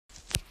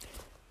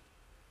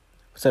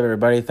What's up,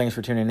 everybody? Thanks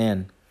for tuning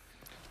in.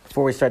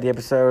 Before we start the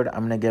episode,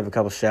 I'm going to give a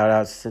couple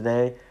shout-outs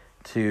today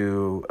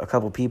to a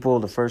couple people.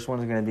 The first one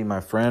is going to be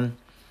my friend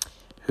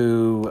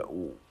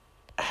who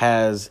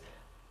has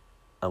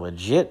a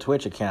legit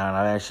Twitch account.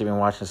 I've actually been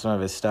watching some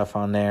of his stuff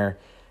on there.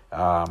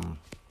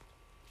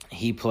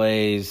 He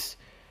plays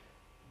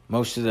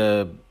most of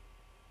the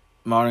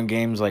modern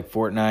games like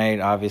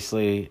Fortnite,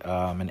 obviously,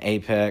 and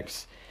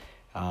Apex.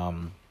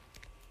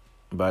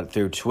 But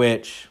through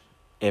Twitch,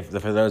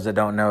 for those that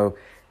don't know,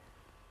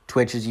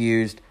 Twitch is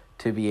used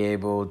to be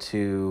able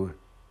to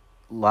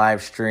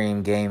live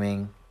stream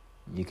gaming.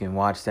 You can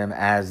watch them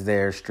as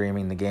they're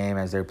streaming the game,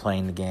 as they're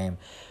playing the game.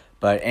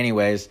 But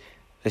anyways,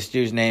 this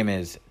dude's name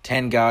is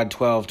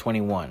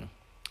 10God1221.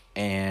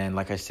 And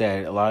like I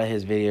said, a lot of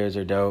his videos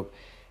are dope.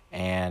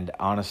 And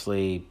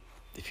honestly,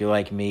 if you're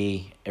like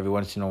me, every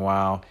once in a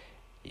while,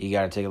 you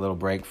got to take a little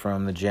break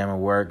from the gym or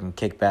work and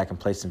kick back and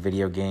play some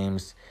video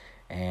games.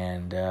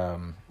 And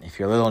if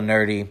you're a little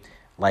nerdy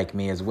like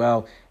me as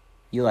well,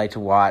 you like to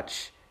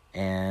watch.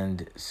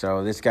 And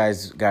so this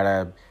guy's got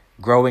a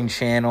growing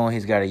channel.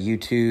 He's got a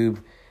YouTube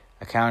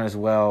account as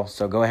well.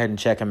 So go ahead and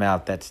check him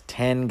out. That's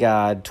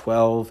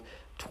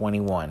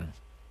 10God1221.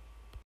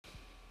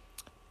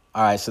 All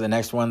right, so the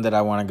next one that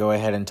I want to go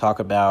ahead and talk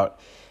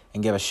about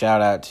and give a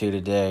shout out to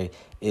today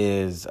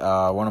is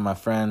one of my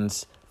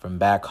friends from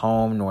back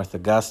home, North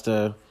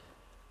Augusta.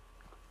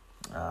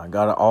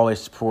 Gotta always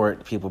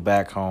support people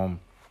back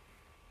home.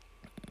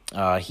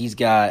 He's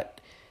got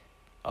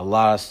a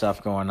lot of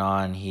stuff going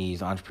on.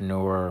 He's an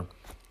entrepreneur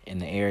in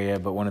the area,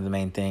 but one of the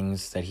main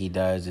things that he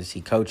does is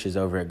he coaches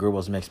over at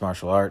Grubel's Mixed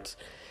Martial Arts.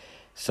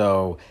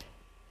 So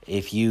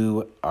if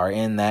you are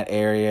in that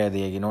area,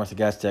 the North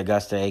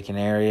Augusta, Aiken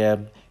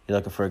area, you're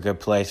looking for a good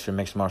place for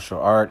mixed martial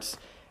arts,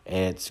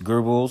 it's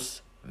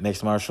Grubel's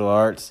Mixed Martial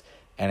Arts,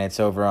 and it's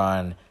over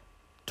on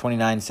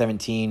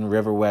 2917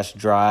 River West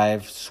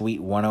Drive,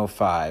 Suite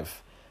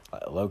 105,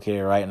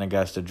 located right in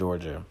Augusta,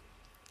 Georgia.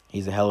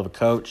 He's a hell of a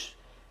coach,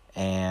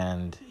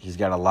 and he's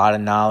got a lot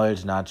of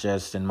knowledge, not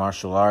just in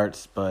martial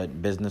arts,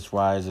 but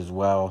business-wise as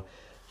well.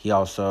 He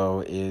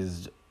also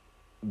is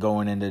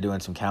going into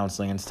doing some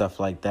counseling and stuff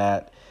like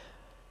that.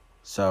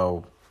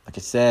 So, like I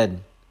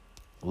said,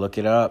 look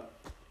it up.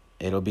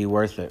 It'll be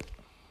worth it.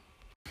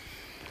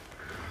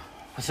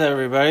 What's up,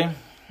 everybody?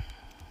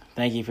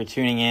 Thank you for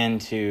tuning in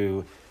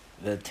to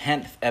the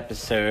 10th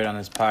episode on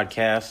this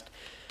podcast.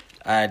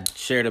 I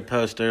shared a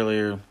post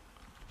earlier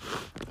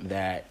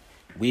that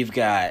we've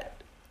got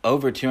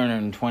over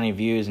 220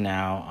 views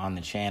now on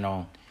the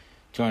channel,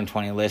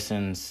 220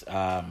 listens.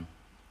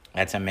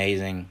 That's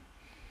amazing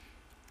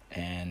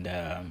and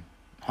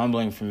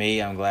humbling for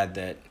me. I'm glad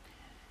that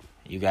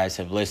you guys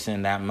have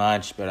listened that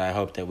much, but I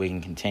hope that we can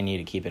continue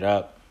to keep it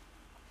up.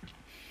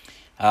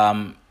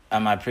 On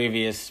my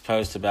previous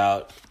post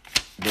about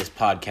this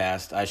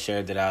podcast, I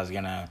shared that I was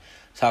going to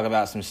talk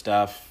about some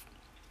stuff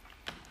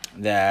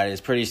that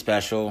is pretty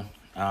special.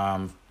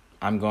 I'm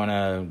going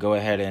to go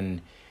ahead and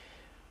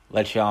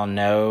let y'all in on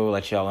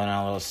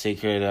a little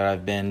secret that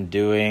I've been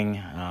doing.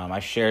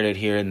 I've shared it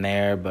here and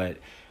there, but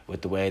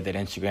with the way that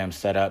Instagram's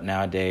set up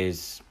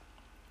nowadays,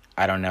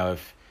 I don't know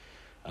if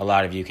a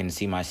lot of you can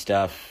see my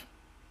stuff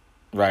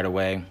right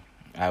away.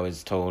 I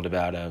was told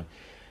about a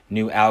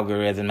new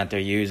algorithm that they're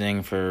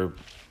using for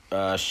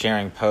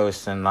sharing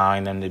posts and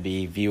allowing them to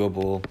be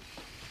viewable.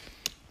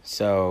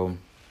 So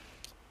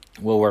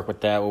we'll work with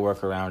that. We'll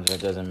work around it.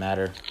 It doesn't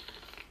matter.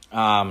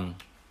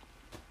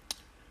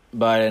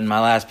 But in my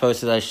last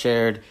post that I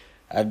shared,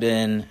 I've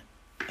been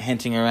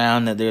hinting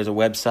around that there's a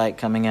website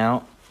coming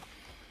out,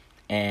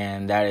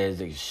 and that is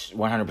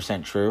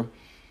 100% true.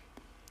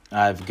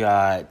 I've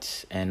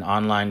got an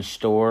online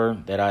store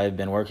that I've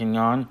been working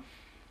on,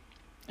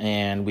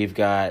 and we've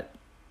got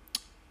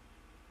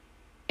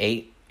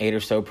eight or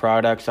so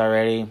products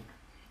already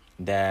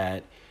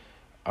that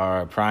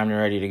are primed and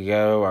ready to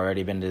go,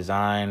 already been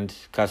designed,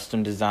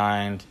 custom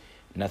designed,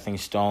 nothing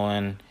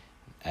stolen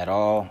at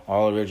all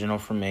original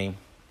from me.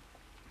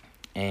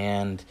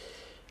 And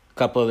a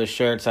couple of the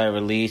shirts I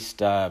released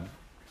to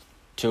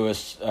a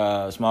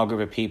small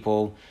group of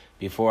people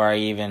before I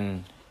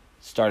even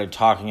started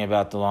talking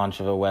about the launch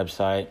of a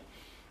website.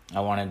 I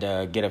wanted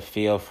to get a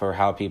feel for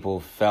how people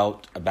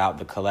felt about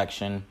the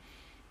collection.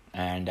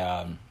 And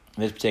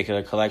this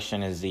particular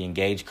collection is the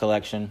Engage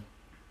collection.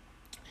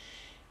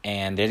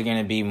 And there's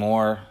going to be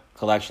more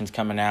collections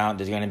coming out.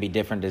 There's going to be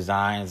different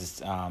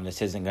designs.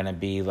 This isn't going to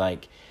be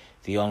like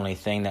the only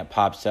thing that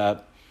pops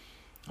up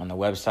on the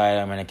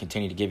website. I'm going to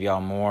continue to give y'all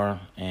more,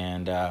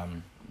 and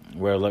I'm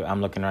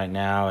looking right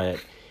now at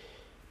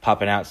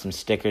popping out some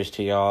stickers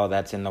to y'all.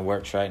 That's in the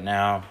works right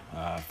now.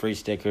 Free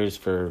stickers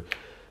for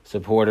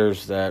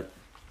supporters that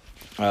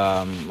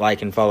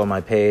like and follow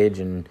my page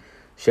and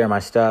share my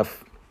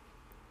stuff.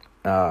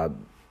 You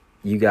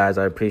guys,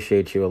 I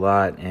appreciate you a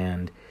lot,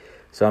 and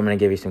so I'm going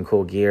to give you some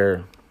cool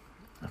gear.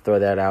 I'll throw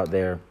that out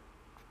there,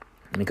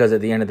 because at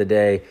the end of the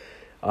day,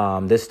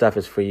 this stuff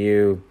is for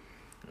you.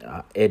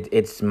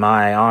 It's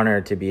my honor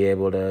to be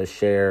able to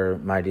share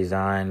my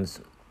designs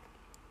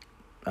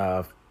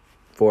for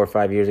 4 or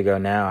 5 years ago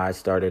now, I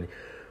started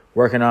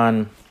working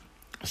on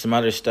some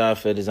other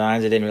stuff,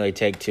 designs that didn't really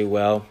take too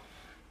well.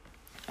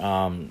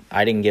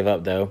 I didn't give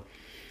up though.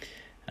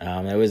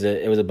 It was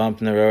a bump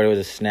in the road. It was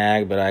a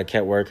snag, but I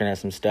kept working at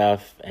some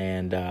stuff.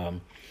 And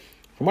from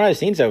what I've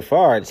seen so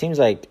far, it seems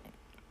like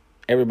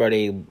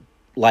everybody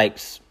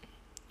likes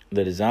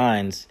the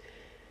designs.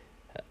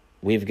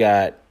 We've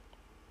got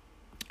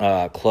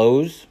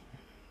clothes.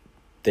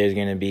 There's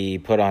going to be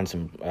put on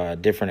some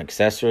different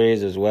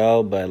accessories as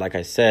well. But like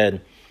I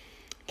said,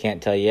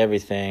 can't tell you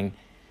everything.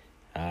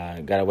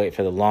 Got to wait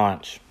for the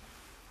launch.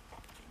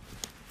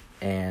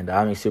 And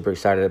I'm super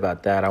excited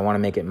about that. I want to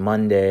make it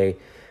Monday.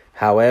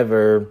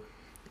 However,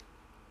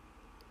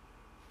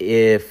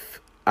 if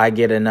I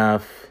get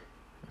enough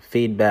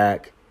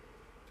feedback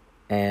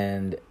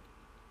and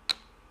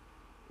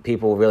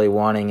people really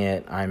wanting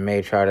it, I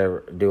may try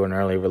to do an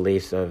early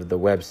release of the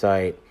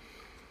website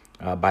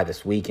by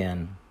this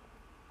weekend.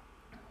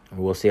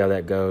 We'll see how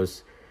that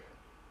goes.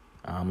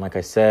 Like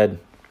I said,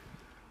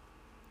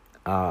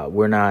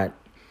 this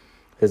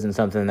isn't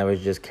something that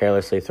was just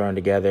carelessly thrown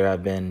together.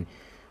 I've been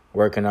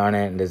working on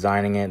it and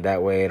designing it.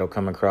 That way it'll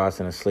come across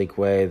in a sleek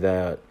way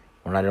that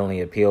will not only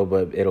appeal,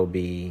 but it'll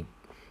be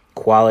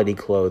quality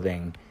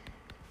clothing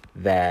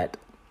that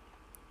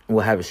will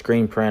have a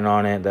screen print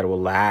on it that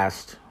will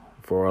last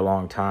for a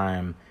long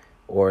time,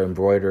 or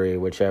embroidery,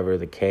 whichever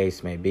the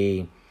case may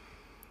be,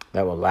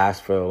 that will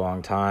last for a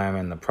long time,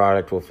 and the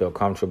product will feel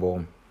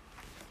comfortable.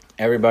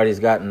 Everybody's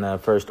gotten the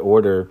first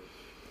order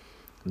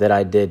that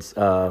I did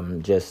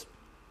just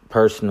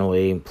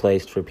personally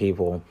placed for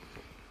people.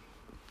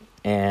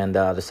 And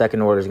the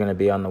second order is going to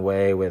be on the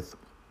way with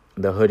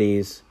the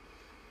hoodies.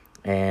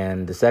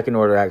 And the second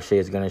order actually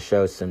is going to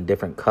show some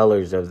different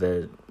colors of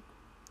the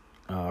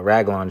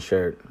Raglan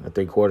shirt, the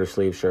 3/4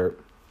 sleeve shirt.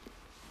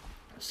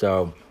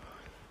 So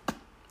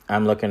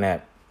I'm looking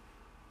at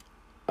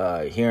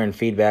hearing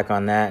feedback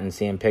on that and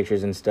seeing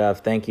pictures and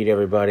stuff. Thank you to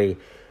everybody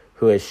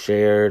who has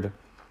shared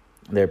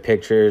their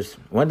pictures.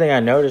 One thing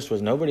I noticed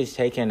was nobody's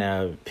taken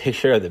a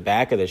picture of the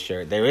back of the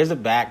shirt. There is a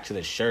back to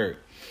the shirt.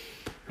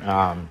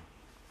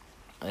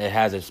 It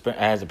has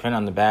a print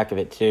on the back of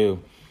it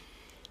too.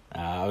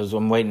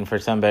 I'm waiting for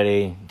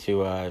somebody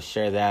to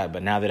share that,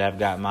 but now that I've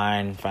got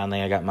mine,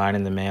 finally I got mine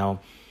in the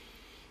mail.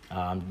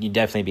 You'd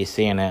definitely be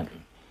seeing it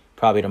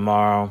probably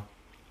tomorrow,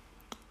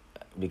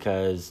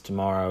 because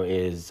tomorrow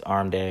is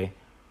Arm Day,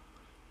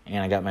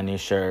 and I got my new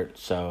shirt,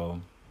 so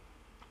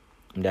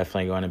I'm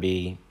definitely going to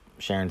be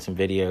sharing some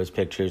videos,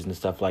 pictures, and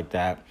stuff like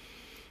that,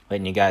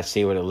 letting you guys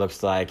see what it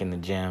looks like in the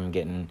gym,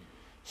 getting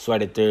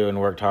sweated through and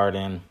worked hard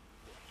in.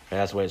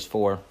 That's what it's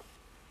for.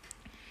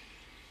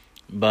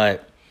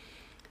 But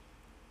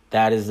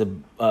that is the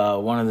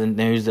one of the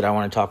news that I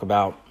want to talk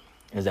about,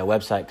 is that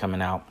website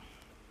coming out.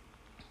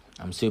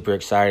 I'm super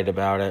excited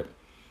about it,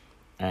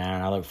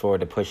 and I look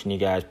forward to pushing you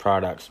guys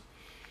products.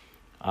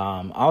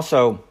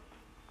 Also,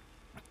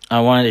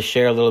 I wanted to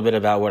share a little bit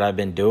about what I've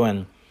been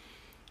doing.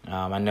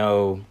 I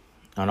know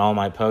on all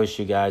my posts,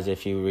 you guys,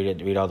 if you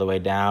read all the way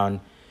down,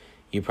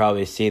 you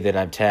probably see that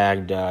I've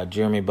tagged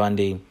Jeremy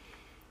Bundy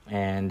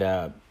and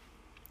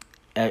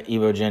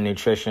Evogen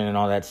Nutrition and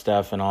all that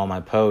stuff in all my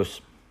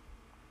posts,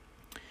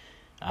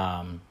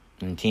 and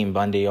Team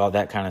Bundy, all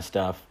that kind of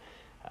stuff.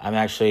 I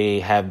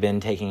actually have been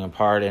taking a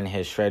part in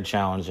his shred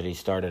challenge that he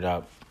started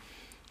up,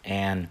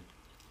 and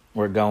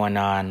we're going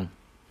on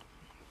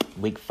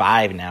week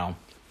 5 now,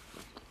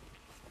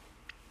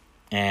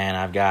 and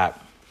I've got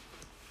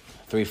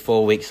 3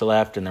 full weeks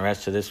left and the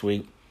rest of this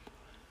week,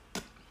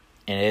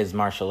 and it is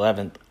March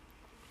 11th.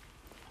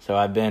 So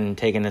I've been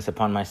taking this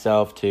upon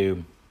myself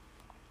to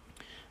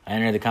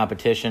enter the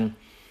competition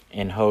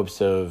in hopes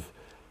of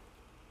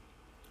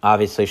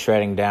obviously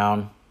shredding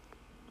down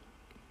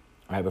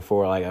right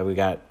before, we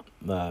got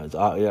it's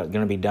going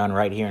to be done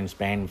right here in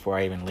Spain before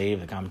I even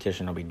leave. The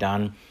competition will be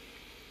done,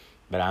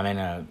 but I'm in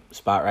a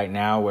spot right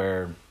now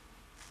where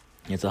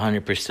it's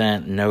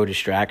 100% no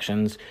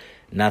distractions,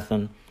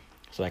 nothing,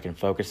 so I can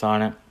focus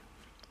on it.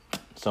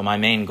 So my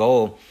main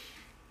goal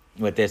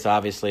with this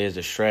obviously is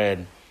to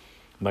shred,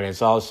 but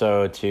it's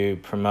also to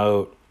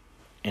promote,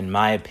 in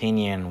my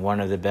opinion, one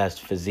of the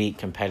best physique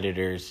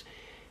competitors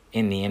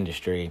in the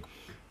industry,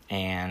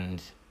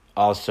 and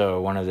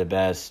also one of the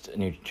best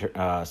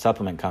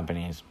supplement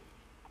companies.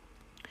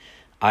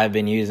 I've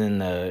been using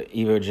the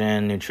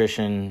Evogen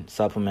Nutrition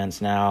supplements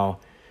now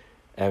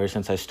ever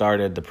since I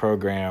started the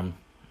program.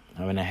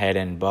 I went ahead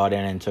and bought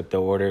in and took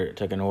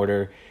an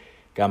order,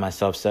 got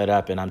myself set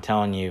up, and I'm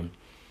telling you,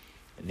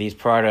 these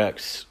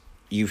products,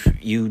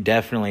 you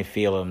definitely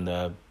feel them.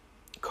 The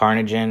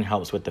Carnigen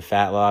helps with the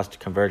fat loss,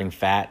 converting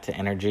fat to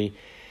energy,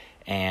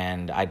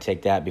 and I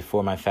take that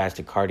before my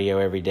fasted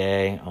cardio every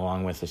day,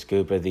 along with a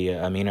scoop of the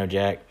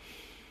AminoJect.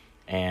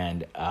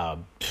 And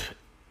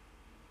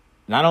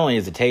not only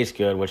does it taste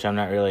good, which I'm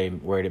not really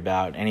worried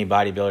about, any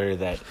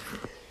bodybuilder,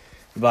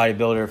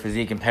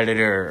 physique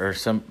competitor, or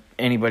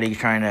anybody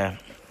trying to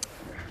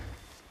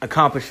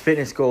accomplish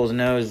fitness goals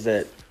knows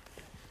that,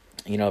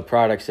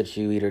 products that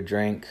you eat or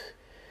drink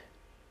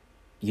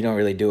you don't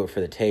really do it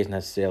for the taste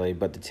necessarily,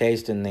 but the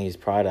taste in these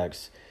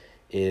products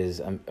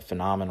is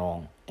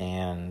phenomenal,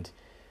 and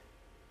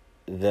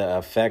the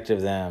effect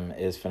of them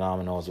is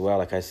phenomenal as well.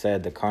 Like I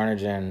said, the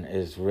Carnigen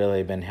has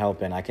really been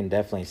helping. I can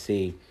definitely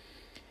see.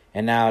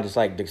 And now, just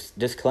like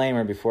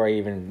disclaimer before I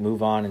even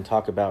move on and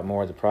talk about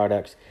more of the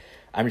products,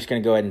 I'm just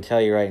going to go ahead and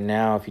tell you right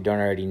now, if you don't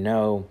already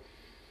know,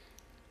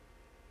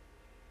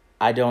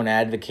 I don't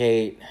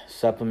advocate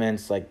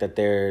supplements like that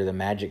they're the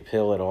magic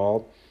pill at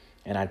all.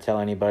 And I tell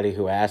anybody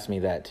who asks me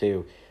that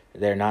too,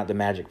 they're not the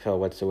magic pill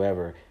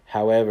whatsoever.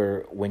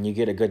 However, when you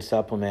get a good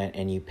supplement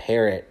and you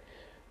pair it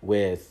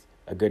with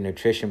a good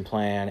nutrition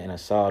plan and a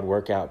solid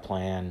workout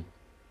plan,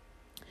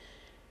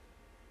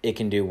 it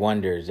can do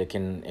wonders. It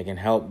can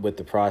help with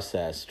the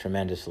process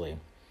tremendously.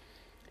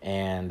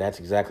 And that's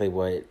exactly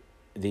what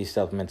these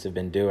supplements have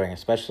been doing,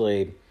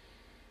 especially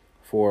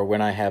for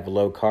when I have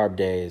low carb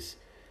days.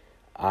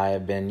 I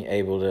have been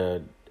able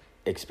to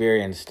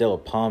experience still a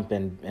pump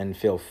and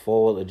feel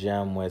full at the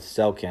gym with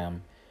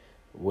Cellchem,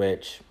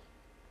 which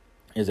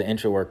is an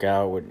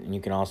intra-workout, and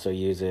you can also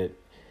use it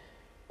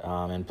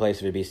in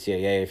place of a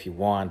BCAA if you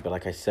want. But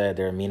like I said,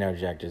 their amino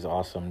eject is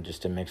awesome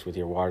just to mix with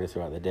your water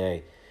throughout the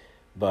day.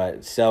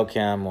 But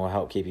Cellchem will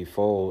help keep you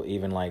full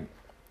even like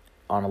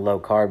on a low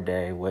carb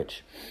day,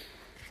 which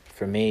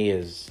for me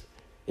is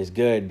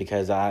good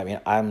because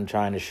I'm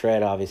trying to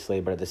shred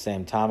obviously, but at the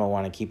same time I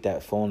want to keep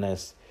that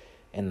fullness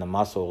in the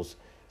muscles.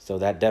 So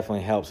that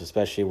definitely helps,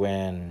 especially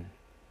when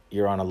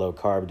you're on a low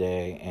carb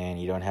day and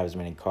you don't have as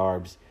many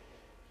carbs,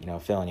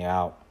 filling you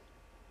out.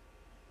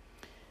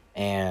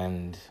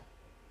 And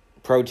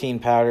protein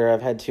powder,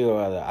 I've had two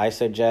of the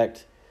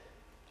Isoject.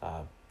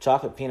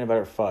 Chocolate peanut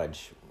butter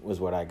fudge was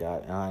what I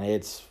got. And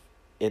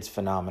it's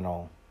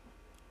phenomenal.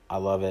 I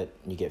love it.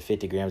 You get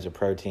 50 grams of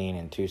protein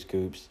in 2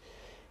 scoops.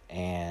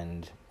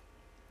 And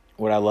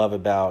what I love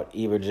about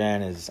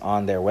Evogen is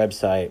on their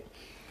website,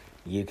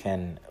 you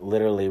can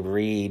literally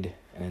read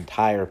an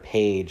entire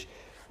page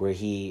where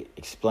he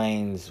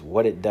explains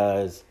what it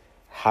does,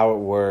 how it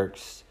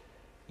works,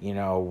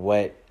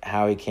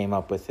 how he came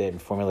up with it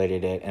and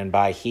formulated it. And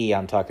by he,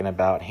 I'm talking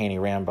about Haney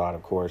Rambod,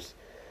 of course,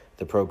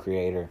 the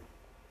pro-creator.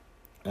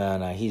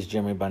 And he's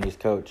Jimmy Bundy's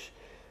coach,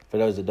 for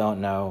those that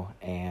don't know.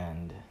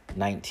 And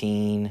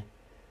 19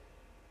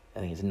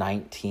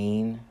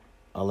 Olympian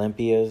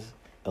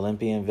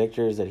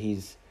victors that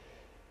he's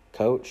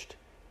coached.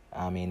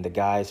 I mean, the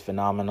guy's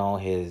phenomenal.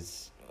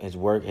 His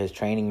work, his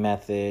training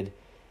method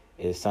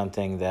is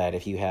something that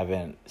if you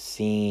haven't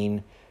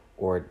seen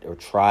or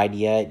tried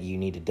yet, you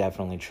need to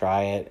definitely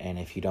try it. And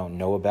if you don't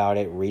know about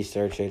it,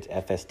 research it.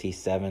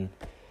 FST7.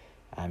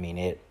 I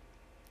mean,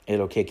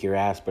 it'll kick your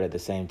ass, but at the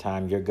same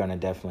time, you're going to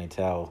definitely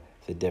tell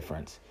the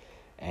difference.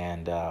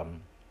 And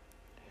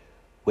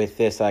with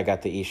this, I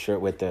got the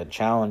E-Shred with the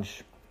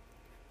challenge.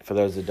 For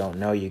those that don't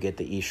know, you get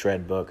the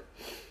E-Shred book,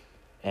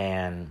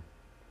 and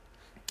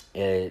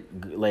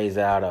it lays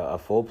out a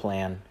full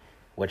plan,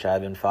 which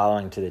I've been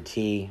following to the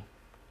T.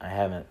 I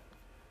haven't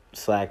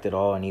slacked at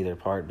all in either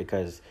part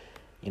because,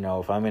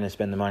 if I'm going to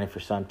spend the money for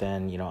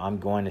something, I'm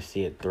going to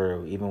see it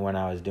through. Even when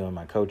I was doing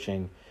my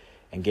coaching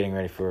and getting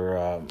ready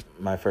for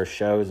my first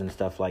shows and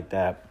stuff like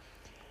that,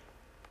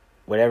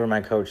 whatever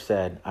my coach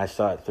said, I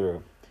saw it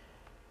through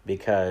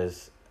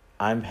because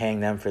I'm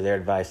paying them for their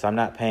advice. I'm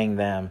not paying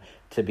them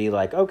to be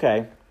like,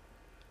 okay,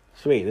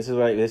 sweet, this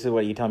is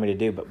what you tell me to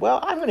do, but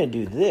I'm going to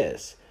do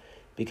this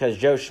because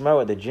Joe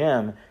Schmo at the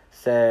gym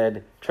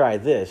said try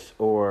this,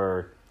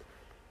 or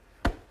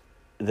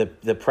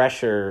the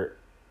pressure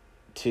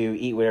to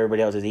eat what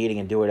everybody else is eating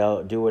and do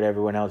what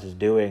everyone else is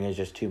doing is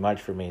just too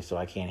much for me, so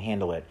I can't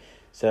handle it.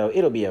 So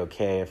it'll be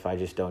okay if I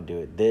just don't do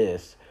it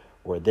this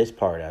or this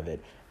part of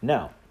it.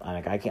 No,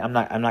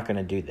 I'm not going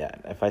to do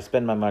that. If I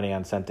spend my money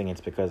on something,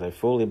 it's because I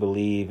fully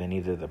believe in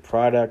either the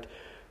product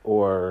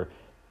or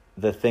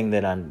the thing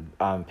that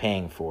I'm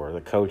paying for,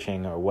 the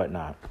coaching or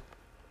whatnot.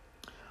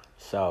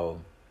 So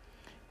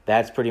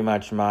that's pretty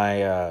much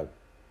my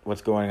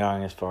what's going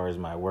on as far as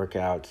my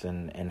workouts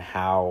and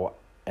how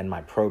and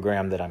my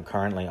program that I'm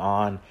currently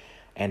on.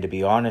 And to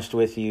be honest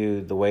with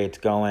you, the way it's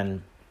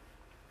going,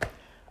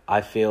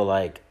 I feel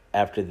like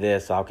after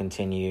this I'll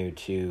continue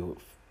to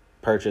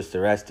purchase the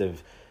rest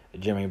of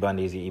Jimmy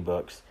Bundy's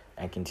ebooks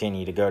and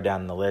continue to go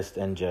down the list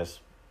and just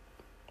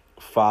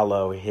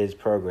follow his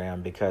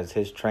program because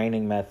his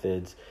training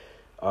methods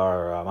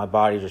are my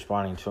body's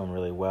responding to him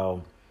really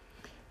well.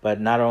 But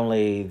not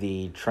only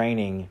the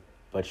training,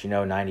 but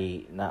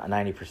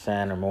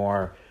 90% or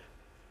more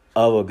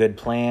of a good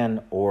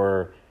plan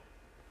or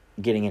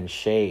getting in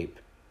shape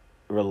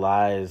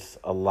relies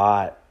a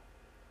lot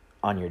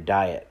on your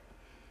diet.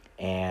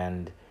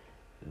 And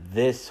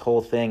this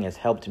whole thing has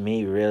helped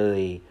me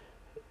really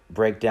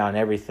break down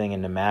everything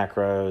into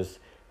macros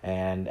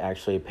and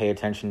actually pay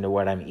attention to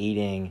what I'm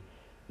eating,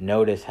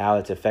 notice how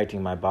it's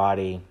affecting my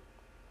body,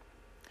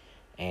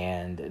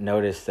 and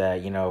notice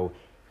that,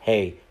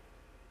 hey,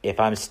 if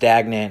I'm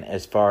stagnant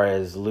as far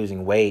as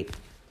losing weight,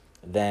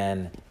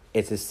 then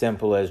it's as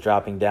simple as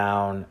dropping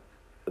down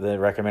the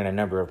recommended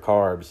number of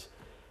carbs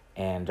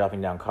and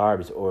dropping down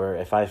carbs, or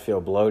if I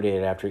feel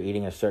bloated after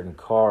eating a certain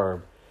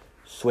carb,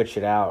 switch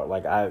it out.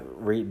 Like I've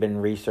been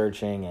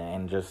researching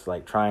and just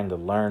like trying to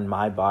learn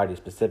my body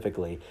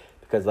specifically,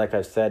 because like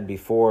I've said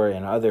before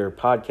in other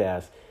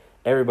podcasts,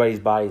 everybody's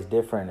body is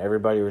different.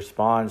 Everybody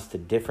responds to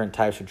different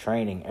types of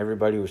training.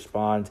 Everybody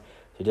responds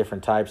to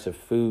different types of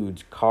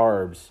foods,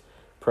 carbs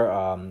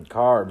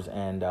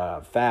and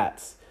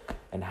fats,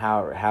 and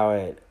how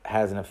it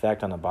has an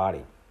effect on the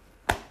body.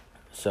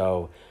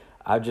 So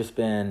I've just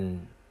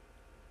been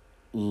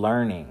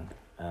learning.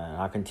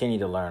 I'll continue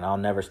to learn. I'll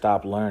never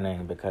stop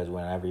learning, because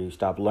whenever you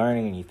stop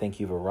learning and you think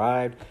you've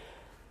arrived,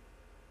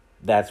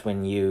 that's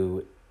when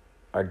you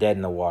are dead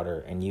in the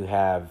water, and you're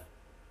not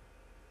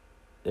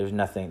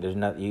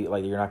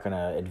going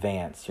to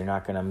advance. You're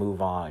not going to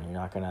move on. You're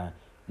not going to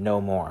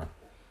know more.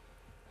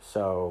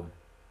 So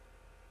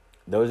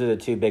those are the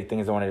two big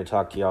things I wanted to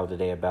talk to y'all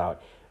today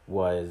about,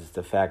 was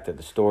the fact that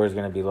the store is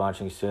going to be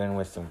launching soon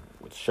with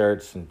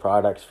shirts and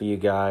products for you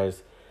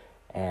guys.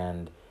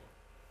 And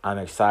I'm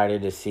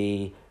excited to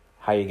see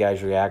how you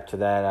guys react to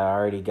that. I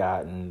already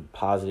gotten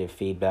positive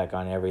feedback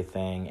on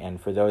everything. And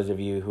for those of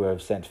you who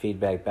have sent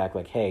feedback back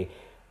like, hey,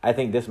 I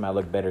think this might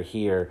look better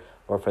here.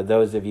 Or for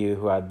those of you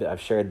who I've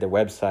shared the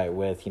website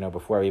with,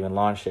 before I even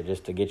launched it,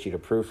 just to get you to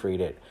proofread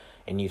it.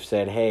 And you've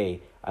said,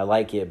 hey, I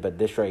like it, but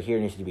this right here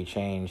needs to be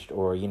changed.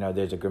 Or,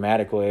 there's a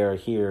grammatical error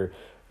here,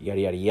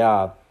 yada, yada,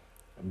 yada.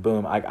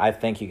 Boom. I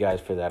thank you guys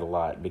for that a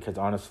lot, because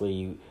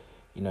honestly,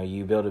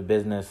 you build a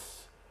business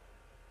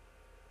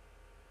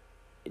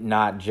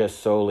not just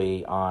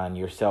solely on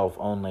yourself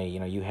only.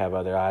 You have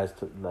other eyes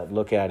that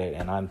look at it,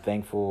 and I'm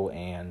thankful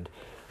and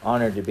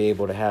honored to be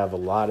able to have a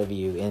lot of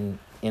you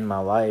in my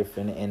life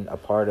and in a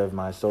part of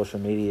my social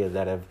media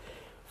that have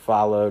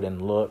followed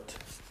and looked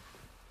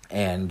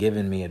and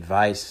given me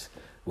advice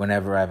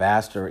whenever I've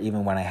asked, or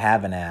even when I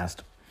haven't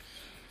asked.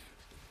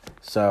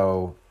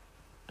 So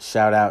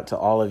shout out to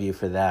all of you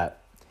for that.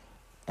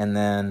 And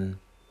then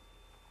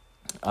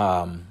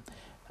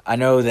I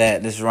know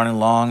that this is running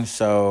long,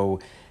 so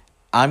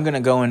I'm going to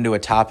go into a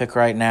topic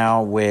right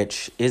now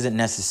which isn't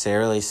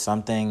necessarily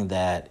something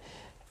that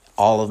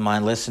all of my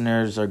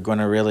listeners are going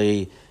to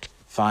really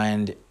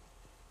find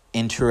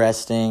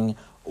interesting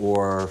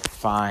or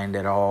find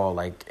at all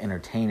like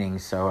entertaining.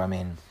 So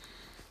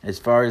as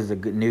far as the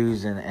good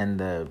news and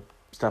the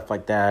stuff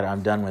like that,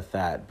 I'm done with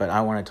that. But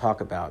I want to talk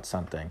about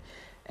something.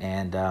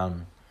 And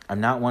I'm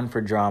not one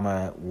for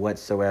drama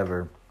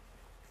whatsoever.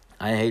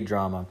 I hate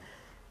drama.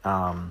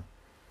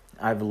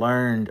 I've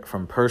learned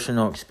from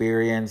personal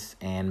experience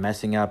and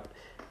messing up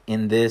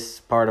in this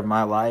part of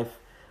my life.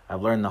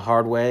 I've learned the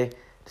hard way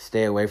to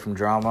stay away from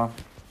drama,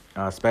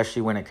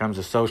 especially when it comes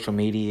to social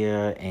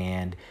media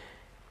and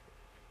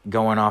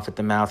going off at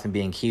the mouth and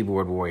being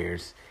keyboard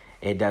warriors.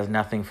 It does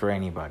nothing for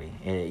anybody.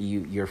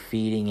 You're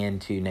feeding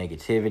into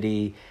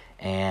negativity,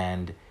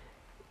 and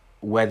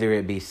whether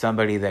it be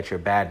somebody that you're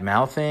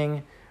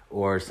bad-mouthing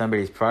or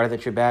somebody's product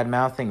that you're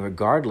bad-mouthing,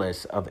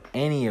 regardless of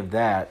any of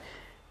that,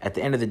 at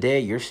the end of the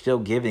day, you're still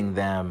giving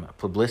them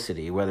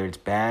publicity, whether it's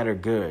bad or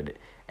good,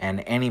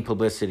 and any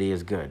publicity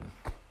is good.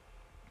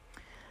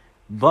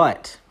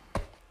 But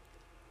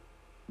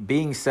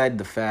being said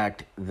the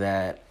fact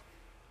that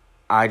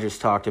I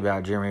just talked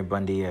about Jeremy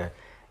Buendia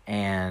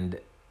and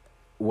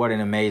what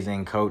an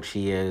amazing coach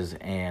he is,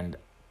 and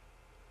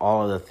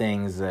all of the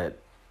things that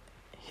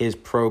his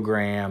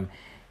program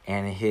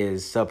and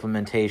his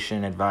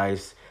supplementation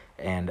advice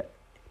and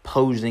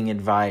posing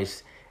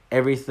advice,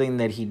 everything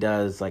that he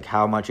does, like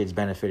how much it's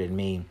benefited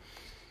me.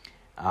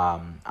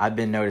 I've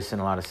been noticing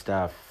a lot of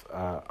stuff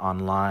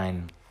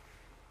online,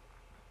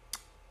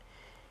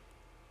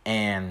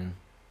 and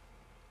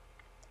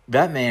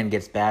that man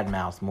gets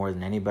bad-mouthed more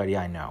than anybody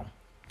I know,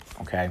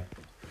 okay?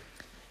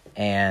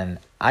 And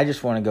I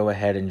just want to go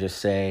ahead and just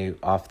say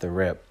off the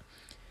rip,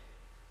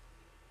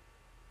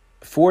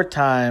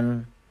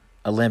 4-time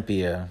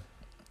Olympian,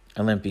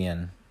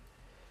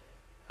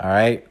 all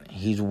right?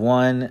 He's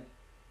won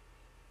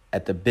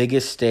at the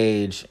biggest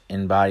stage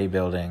in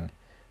bodybuilding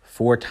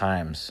 4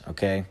 times,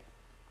 okay?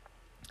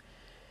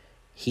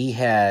 He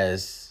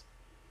has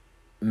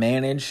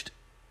managed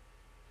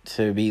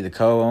to be the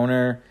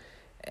co-owner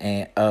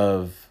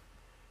of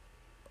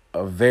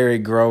a very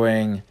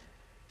growing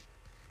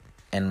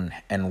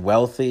and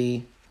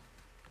wealthy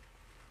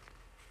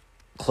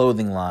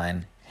clothing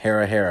line,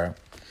 Hera Hera.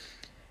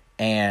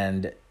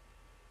 And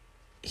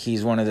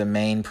he's one of the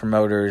main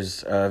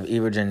promoters of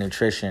Evogen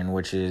Nutrition,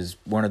 which is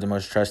one of the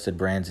most trusted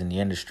brands in the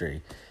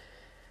industry.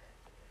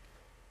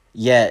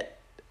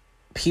 Yet,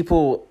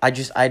 people, I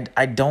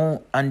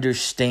don't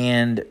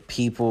understand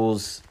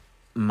people's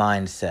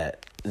mindset.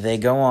 They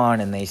go on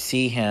and they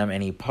see him,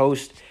 and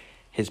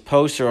his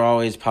posts are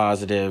always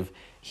positive.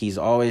 He's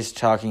always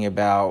talking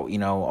about,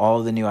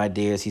 all the new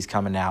ideas he's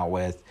coming out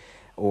with,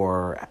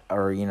 or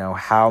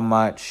how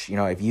much,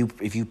 if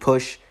you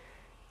push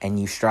and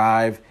you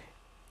strive,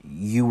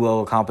 you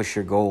will accomplish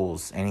your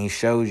goals. And he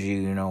shows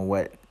you,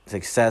 what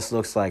success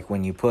looks like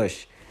when you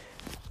push,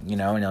 and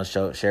he'll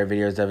share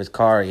videos of his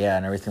car,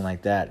 and everything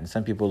like that. And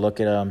some people look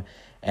at him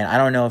And I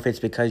don't know if it's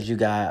because you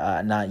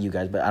guys, not you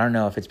guys, but I don't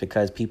know if it's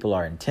because people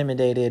are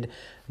intimidated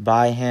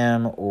by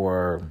him,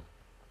 or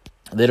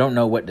they don't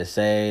know what to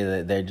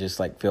say. They just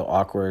like feel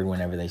awkward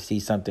whenever they see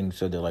something.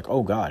 So they're like,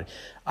 oh God,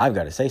 I've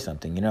got to say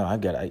something.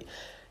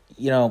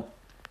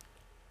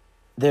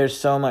 There's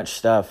so much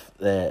stuff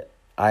that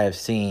I have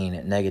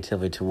seen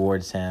negatively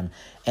towards him.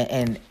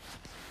 And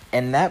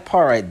that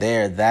part right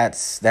there,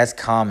 that's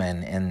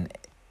common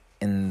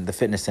in the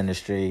fitness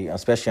industry,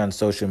 especially on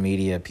social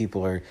media.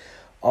 People are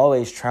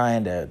always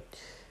trying to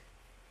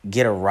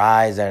get a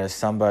rise out of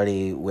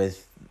somebody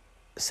with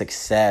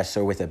success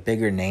or with a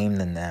bigger name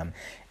than them.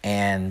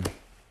 And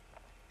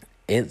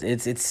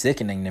it's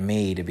sickening to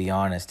me, to be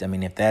honest. I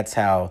mean, if that's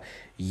how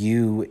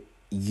you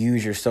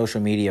use your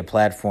social media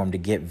platform to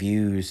get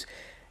views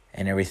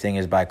and everything,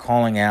 is by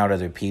calling out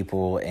other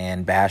people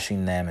and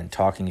bashing them and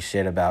talking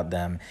shit about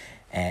them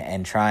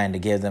and trying to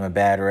give them a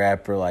bad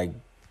rep, or like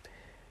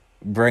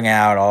bring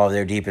out all of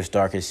their deepest,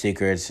 darkest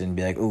secrets and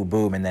be like, ooh,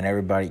 boom. And then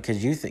everybody,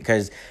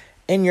 because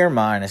in your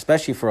mind,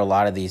 especially for a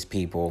lot of these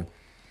people,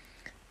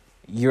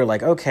 you're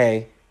like,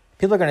 okay,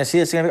 people are going to see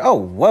this and be like, oh,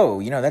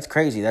 whoa, that's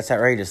crazy. That's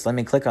outrageous. Let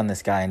me click on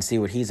this guy and see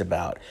what he's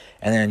about.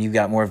 And then you've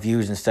got more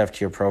views and stuff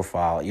to your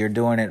profile. You're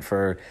doing it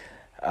for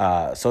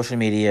social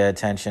media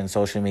attention,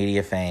 social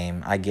media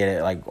fame. I get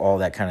it, like all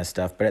that kind of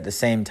stuff. But at the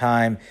same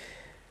time,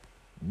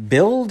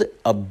 build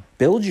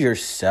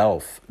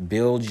yourself,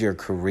 build your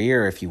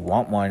career if you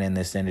want one in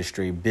this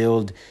industry,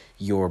 build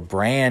your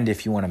brand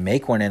if you want to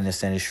make one in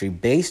this industry,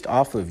 based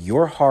off of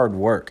your hard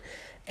work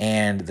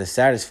and the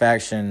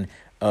satisfaction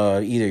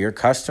of either your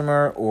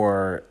customer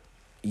or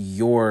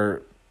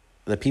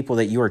the people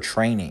that you are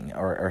training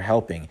or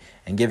helping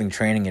and giving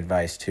training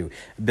advice to.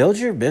 Build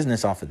your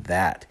business off of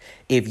that.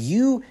 If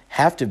you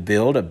have to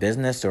build a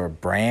business or a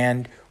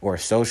brand or a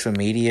social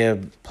media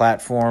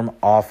platform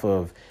off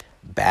of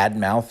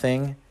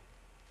bad-mouthing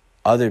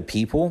other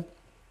people,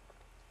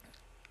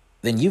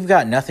 then you've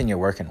got nothing you're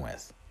working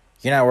with.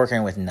 You're not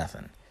working with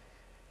nothing.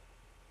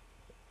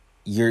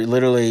 You're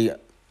literally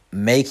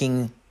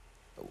making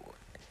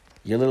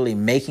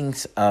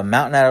a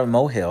mountain out of a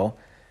molehill,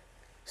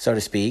 so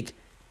to speak,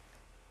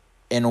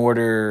 in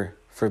order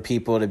for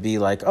people to be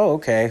like, oh,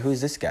 okay, who's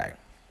this guy?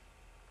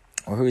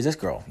 Or who is this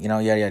girl?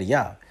 Yada, yada,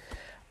 yada.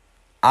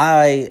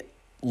 I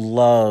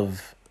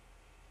love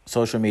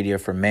social media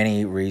for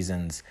many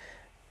reasons.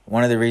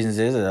 One of the reasons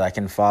is that I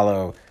can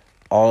follow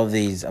all of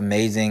these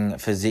amazing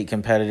physique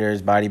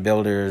competitors,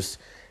 bodybuilders,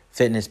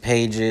 fitness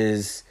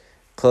pages,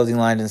 clothing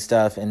lines and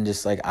stuff. And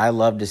just like, I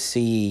love to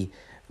see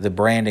the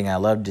branding. I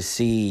love to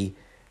see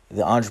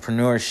the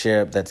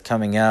entrepreneurship that's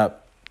coming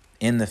up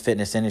in the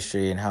fitness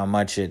industry and how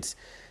much it's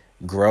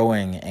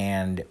growing.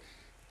 And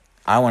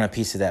I want a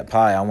piece of that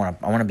pie. I want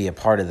to be a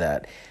part of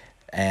that.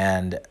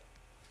 And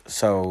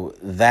so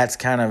that's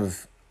kind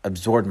of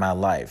absorbed my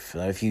life.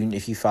 If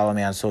you follow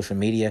me on social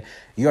media,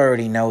 you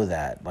already know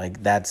that.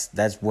 Like that's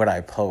what I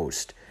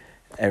post.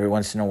 Every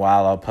once in a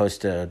while I'll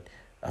post a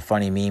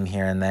funny meme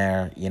here and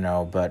there,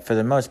 but for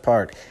the most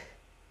part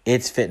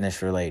it's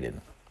fitness related.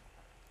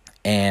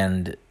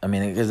 And I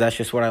mean, because that's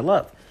just what I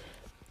love.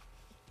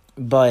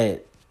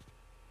 But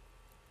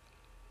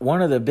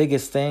one of the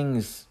biggest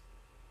things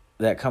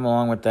that come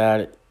along with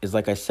that is,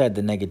 like I said,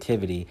 the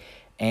negativity.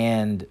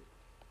 And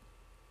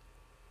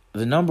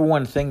the number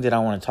one thing that I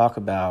want to talk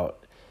about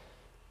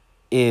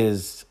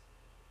is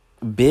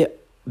big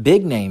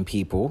name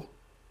people,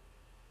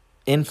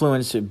 big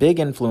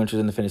influencers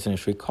in the fitness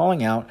industry,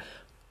 calling out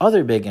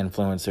other big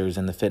influencers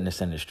in the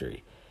fitness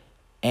industry,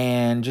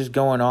 and just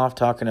going off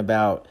talking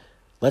about,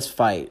 let's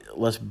fight,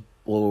 let's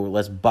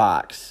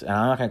box. And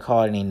I'm not going to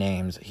call it any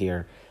names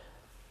here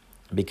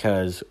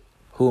because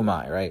who am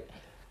I, right?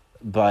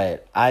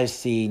 But I've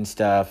seen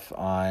stuff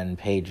on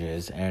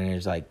pages and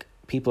it's like,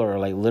 people are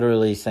like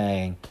literally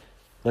saying,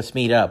 let's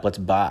meet up, let's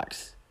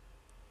box,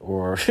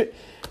 or,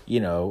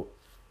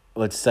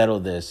 let's settle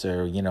this,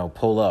 or,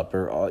 pull up,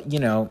 or,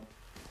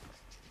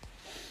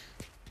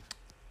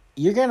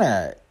 you're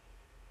gonna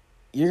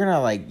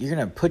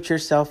put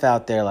yourself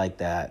out there like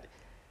that,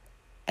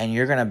 and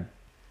you're gonna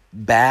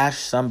bash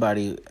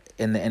somebody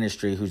in the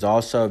industry who's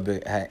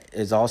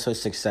is also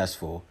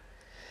successful.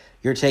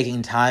 You're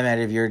taking time out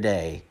of your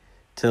day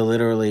to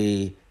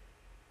literally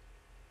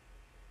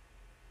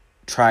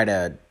try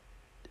to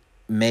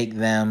make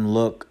them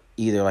look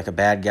either like a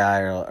bad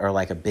guy or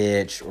like a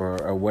bitch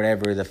or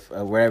whatever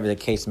the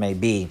case may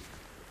be.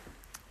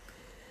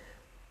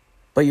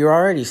 But you're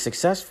already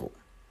successful,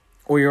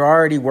 or you're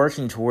already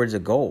working towards a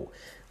goal.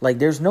 Like,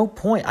 there's no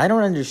point. I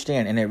don't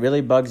understand, and it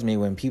really bugs me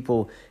when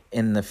people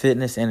in the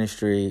fitness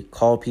industry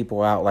call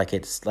people out like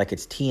it's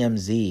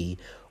TMZ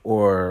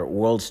or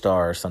World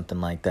Star or something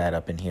like that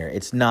up in here.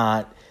 It's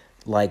not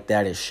like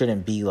that. It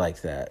shouldn't be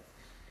like that.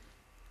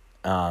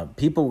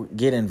 People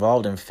get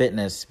involved in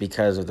fitness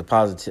because of the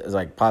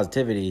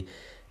positivity,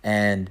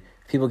 and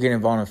people get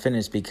involved in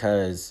fitness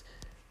because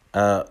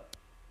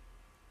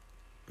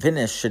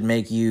fitness should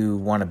make you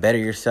want to better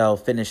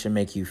yourself. Fitness should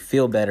make you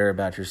feel better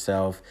about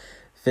yourself.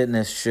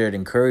 Fitness should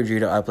encourage you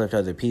to uplift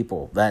other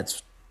people.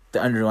 That's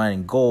the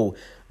underlying goal.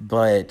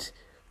 But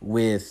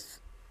with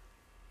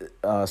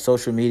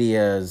social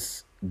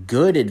media's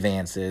good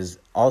advances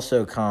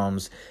also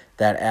comes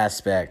that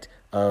aspect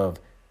of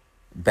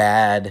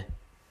bad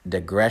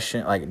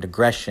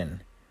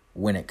digression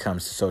when it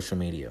comes to social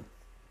media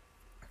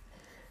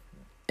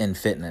and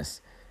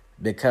fitness,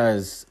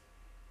 because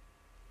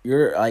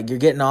you're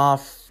getting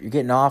off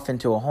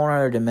into a whole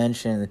other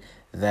dimension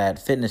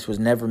that fitness was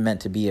never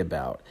meant to be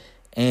about.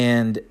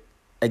 And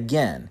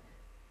again,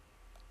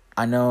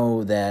 I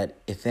know that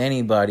if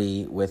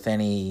anybody with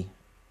any,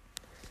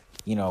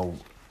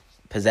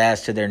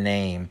 pizzazz to their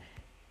name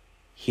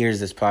hears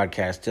this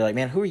podcast, they're like,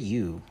 man, who are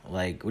you?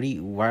 Like,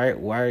 why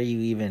are you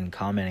even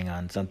commenting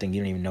on something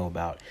you don't even know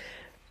about?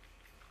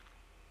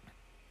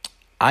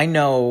 I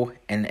know,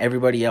 and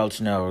everybody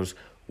else knows,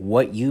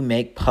 what you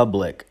make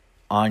public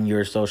on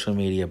your social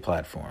media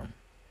platform.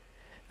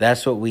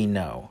 That's what we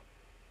know.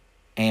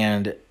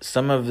 And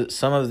some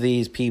of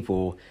these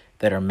people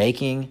that are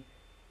making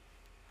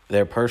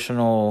their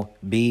personal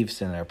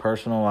beefs and their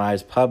personal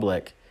lives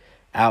public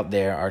out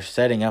there are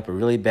setting up a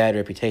really bad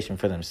reputation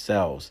for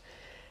themselves.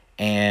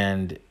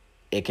 And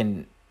it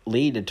can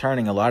lead to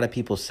turning a lot of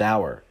people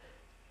sour.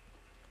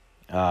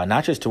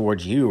 Not just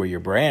towards you or your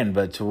brand,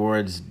 but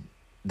towards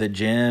the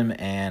gym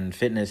and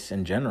fitness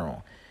in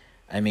general.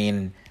 I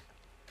mean,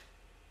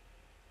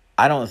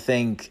 I don't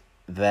think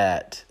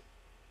that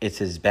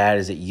it's as bad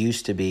as it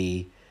used to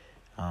be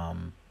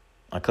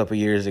a couple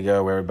years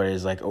ago, where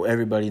everybody's like, oh,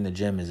 everybody in the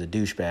gym is a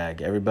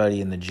douchebag.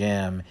 Everybody in the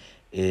gym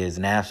is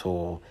an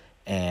asshole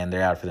and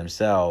they're out for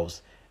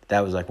themselves. That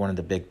was like one of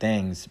the big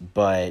things.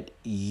 But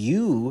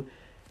these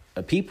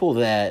people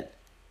that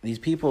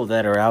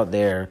are out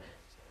there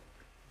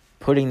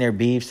putting their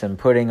beefs and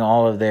putting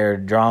all of their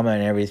drama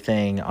and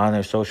everything on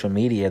their social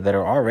media that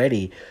are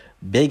already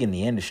big in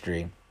the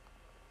industry,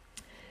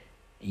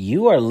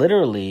 you are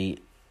literally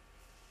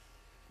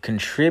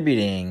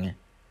contributing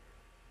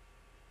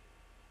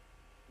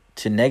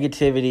to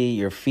negativity.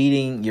 You're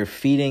feeding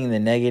the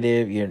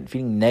negative. You're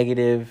feeding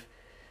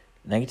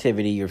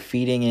negativity. You're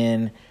feeding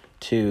in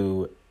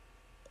to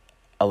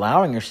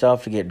allowing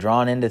yourself to get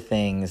drawn into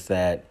things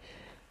that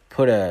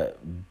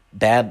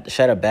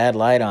shed a bad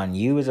light on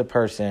you as a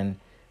person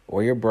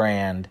or your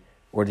brand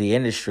or the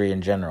industry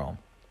in general.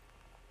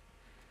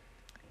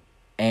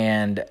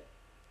 And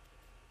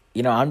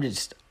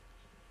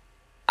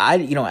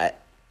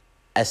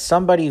as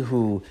somebody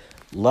who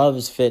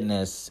loves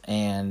fitness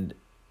and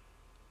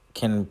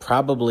can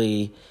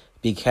probably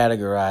be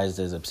categorized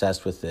as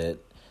obsessed with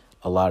it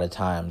a lot of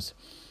times,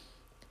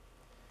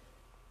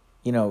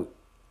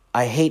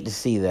 I hate to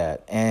see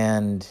that,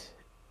 and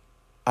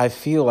I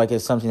feel like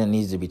it's something that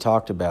needs to be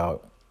talked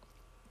about.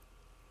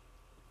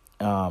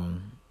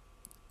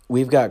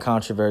 We've got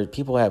controversy.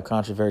 People have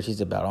controversies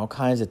about all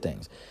kinds of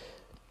things.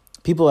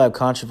 People have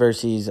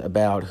controversies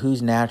about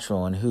who's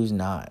natural and who's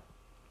not.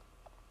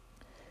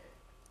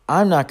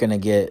 I'm not going to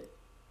get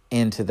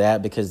into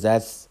that because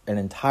that's an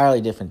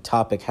entirely different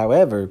topic.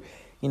 However,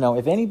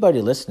 if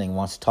anybody listening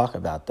wants to talk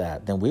about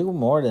that, then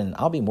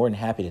I'll be more than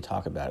happy to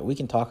talk about it. We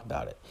can talk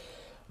about it.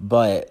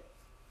 But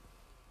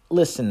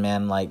listen,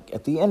 man, like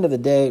at the end of the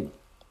day,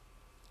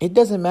 it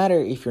doesn't matter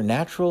if you're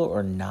natural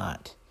or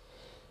not.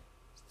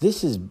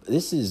 This is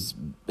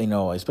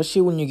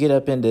especially when you get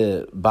up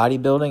into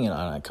bodybuilding and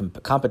on a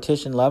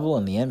competition level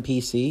in the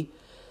NPC.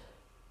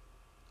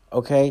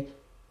 Okay,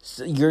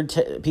 so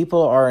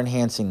people are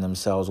enhancing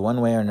themselves one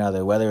way or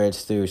another, whether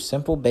it's through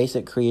simple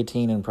basic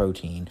creatine and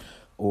protein,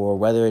 or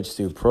whether it's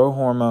through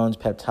pro-hormones,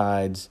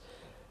 peptides,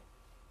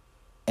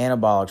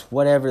 anabolics,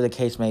 whatever the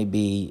case may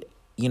be.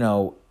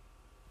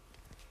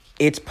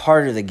 It's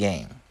part of the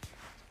game.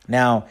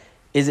 Now,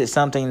 is it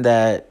something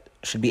that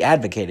should be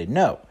advocated?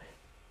 No.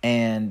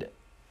 And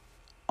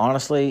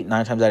honestly,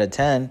 9 times out of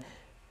 10,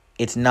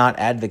 it's not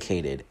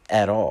advocated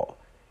at all.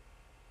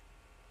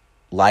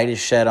 Light is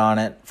shed on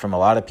it from a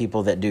lot of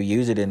people that do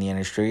use it in the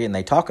industry, and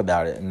they talk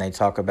about it, and they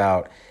talk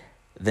about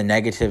the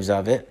negatives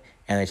of it,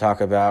 and they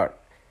talk about,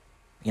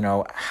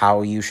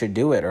 how you should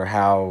do it or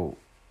how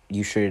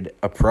you should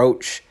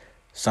approach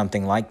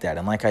something like that.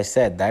 And like I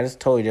said, that is a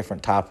totally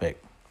different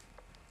topic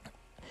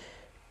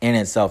in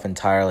itself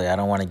entirely. I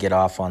don't want to get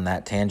off on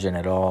that tangent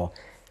at all.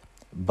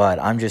 But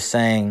I'm just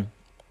saying,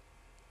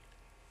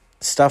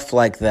 stuff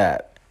like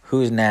that.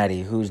 Who's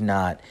natty? Who's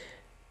not?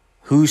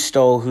 Who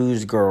stole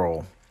whose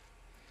girl?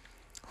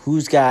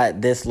 Who's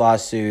got this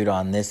lawsuit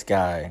on this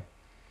guy?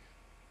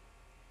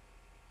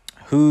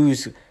 Who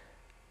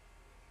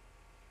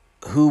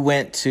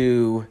went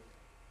to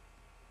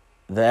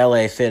the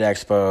LA Fit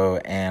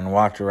Expo and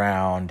walked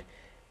around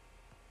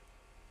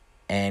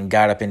and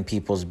got up in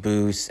people's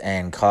booths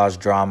and caused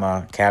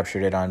drama,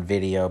 captured it on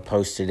video,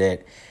 posted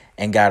it,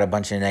 and got a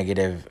bunch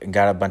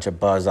of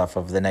buzz off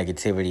of the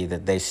negativity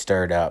that they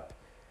stirred up,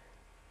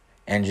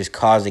 and just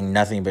causing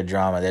nothing but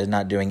drama. They're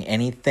not doing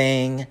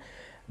anything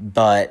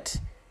but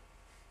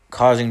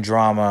causing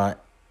drama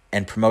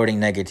and promoting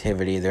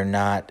negativity. They're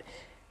not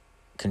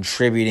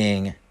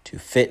contributing to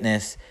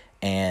fitness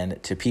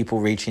and to people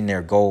reaching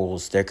their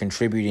goals. They're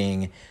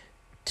contributing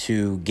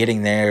to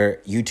getting their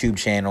YouTube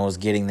channels,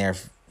 getting their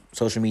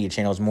social media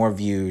channels more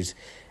views,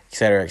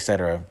 etc.,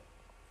 etc.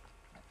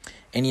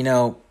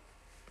 And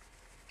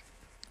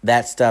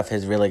that stuff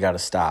has really got to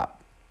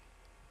stop.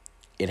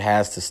 It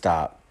has to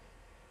stop.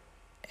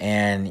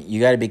 And you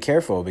got to be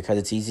careful because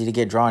it's easy to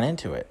get drawn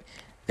into it.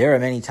 There are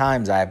many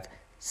times I've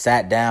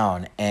sat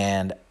down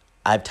and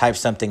I've typed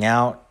something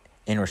out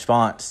in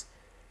response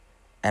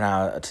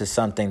to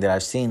something that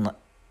I've seen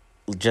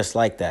just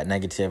like that,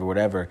 negative or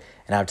whatever,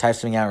 and I've typed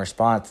something out in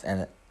response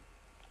and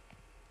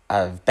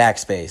I've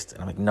backspaced.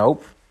 And I'm like,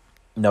 nope,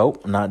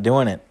 I'm not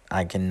doing it.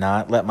 I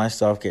cannot let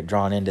myself get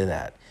drawn into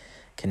that.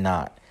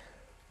 Cannot.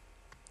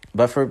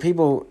 But for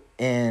people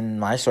in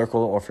my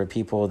circle or for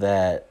people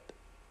that,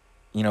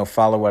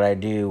 follow what I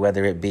do,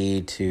 whether it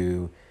be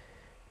to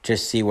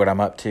just see what I'm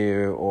up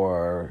to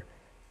or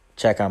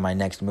check on my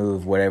next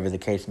move, whatever the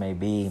case may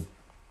be,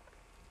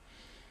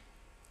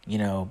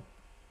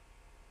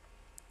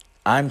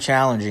 I'm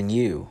challenging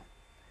you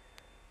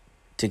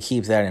to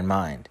keep that in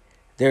mind.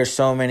 There are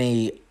so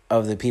many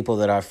of the people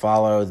that I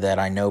follow that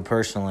I know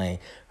personally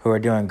who are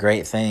doing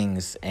great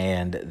things,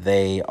 and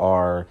they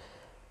are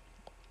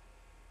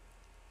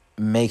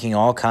making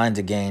all kinds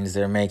of gains.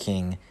 They're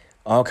making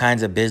all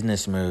kinds of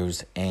business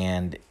moves,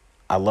 and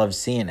I love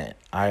seeing it.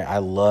 I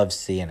love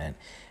seeing it.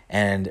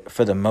 And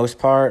for the most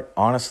part,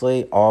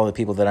 honestly, all the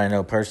people that I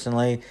know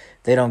personally,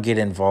 they don't get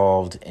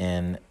involved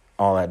in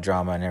all that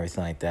drama and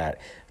everything like that.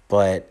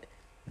 But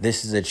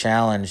this is a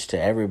challenge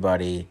to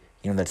everybody,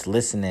 that's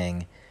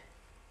listening.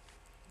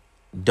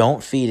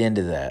 Don't feed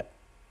into that.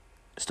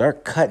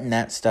 Start cutting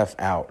that stuff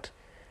out,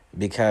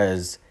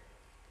 because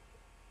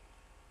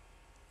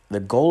the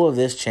goal of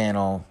this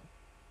channel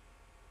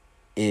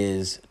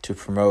is to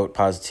promote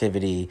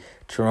positivity,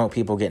 to promote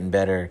people getting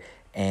better,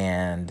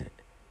 and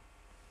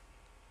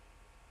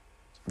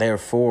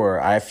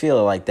therefore, I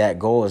feel like that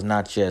goal is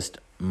not just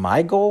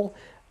my goal.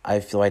 I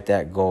feel like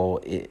that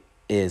goal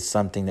is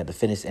something that the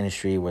fitness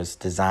industry was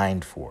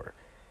designed for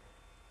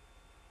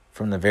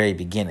from the very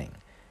beginning.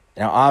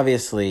 Now,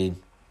 obviously,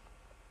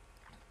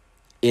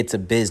 it's a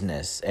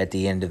business at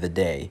the end of the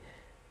day.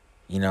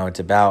 It's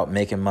about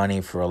making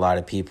money for a lot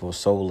of people,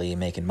 solely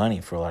making money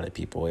for a lot of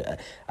people.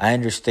 I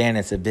understand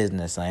it's a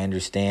business. I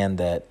understand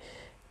that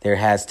there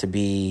has to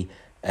be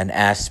an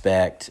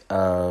aspect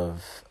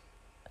of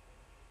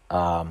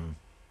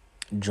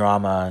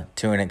drama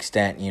to an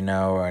extent,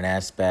 or an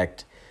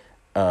aspect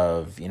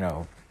of,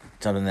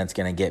 something that's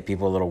going to get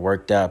people a little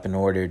worked up in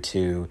order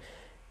to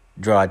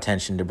draw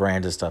attention to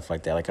brands and stuff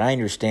like that. Like, I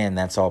understand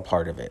that's all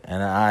part of it.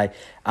 And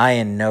I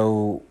in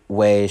no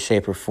way,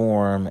 shape, or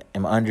form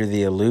am under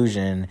the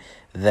illusion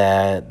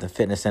that the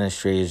fitness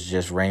industry is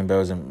just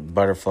rainbows and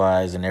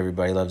butterflies and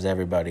everybody loves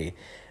everybody.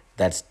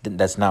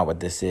 That's not what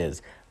this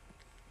is.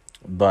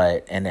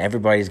 And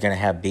everybody's going to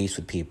have beefs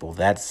with people.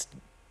 That's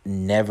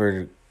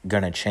never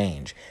going to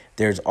change.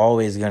 There's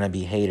always going to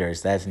be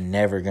haters. That's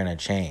never going to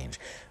change.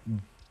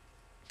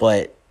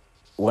 But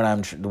what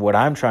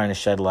I'm trying to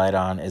shed light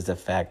on is the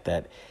fact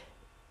that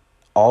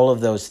all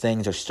of those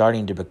things are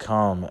starting to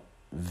become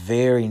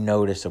very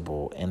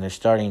noticeable, and they're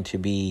starting to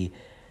be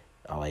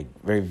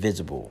very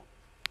visible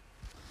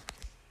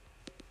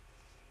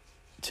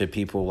to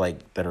people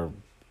that are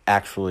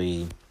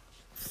actually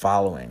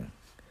following.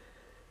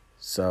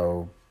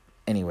 So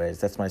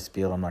anyways, that's my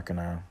spiel. I'm not going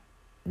to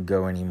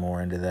go any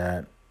more into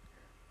that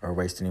or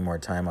waste any more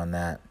time on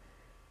that.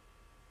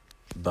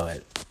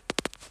 But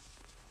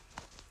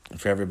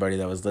for everybody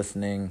that was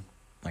listening,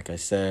 like I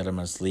said, I'm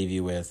going to leave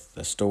you with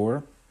the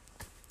store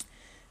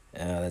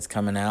that's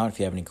coming out. If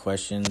you have any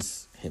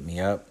questions, hit me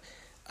up.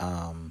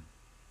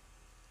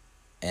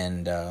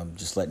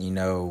 Just letting you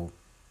know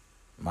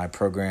my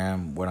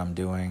program, what I'm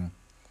doing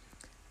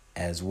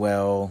as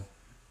well.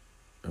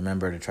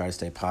 Remember to try to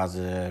stay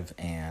positive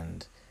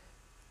and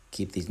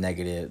keep this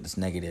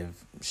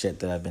negative shit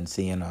that I've been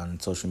seeing on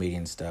social media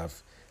and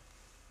stuff.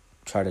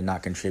 Try to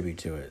not contribute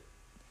to it.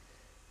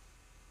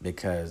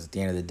 Because at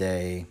the end of the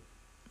day,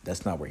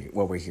 that's not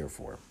what we're here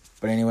for.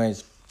 But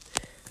anyways,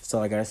 that's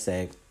all I got to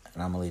say,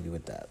 and I'm going to leave you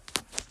with that.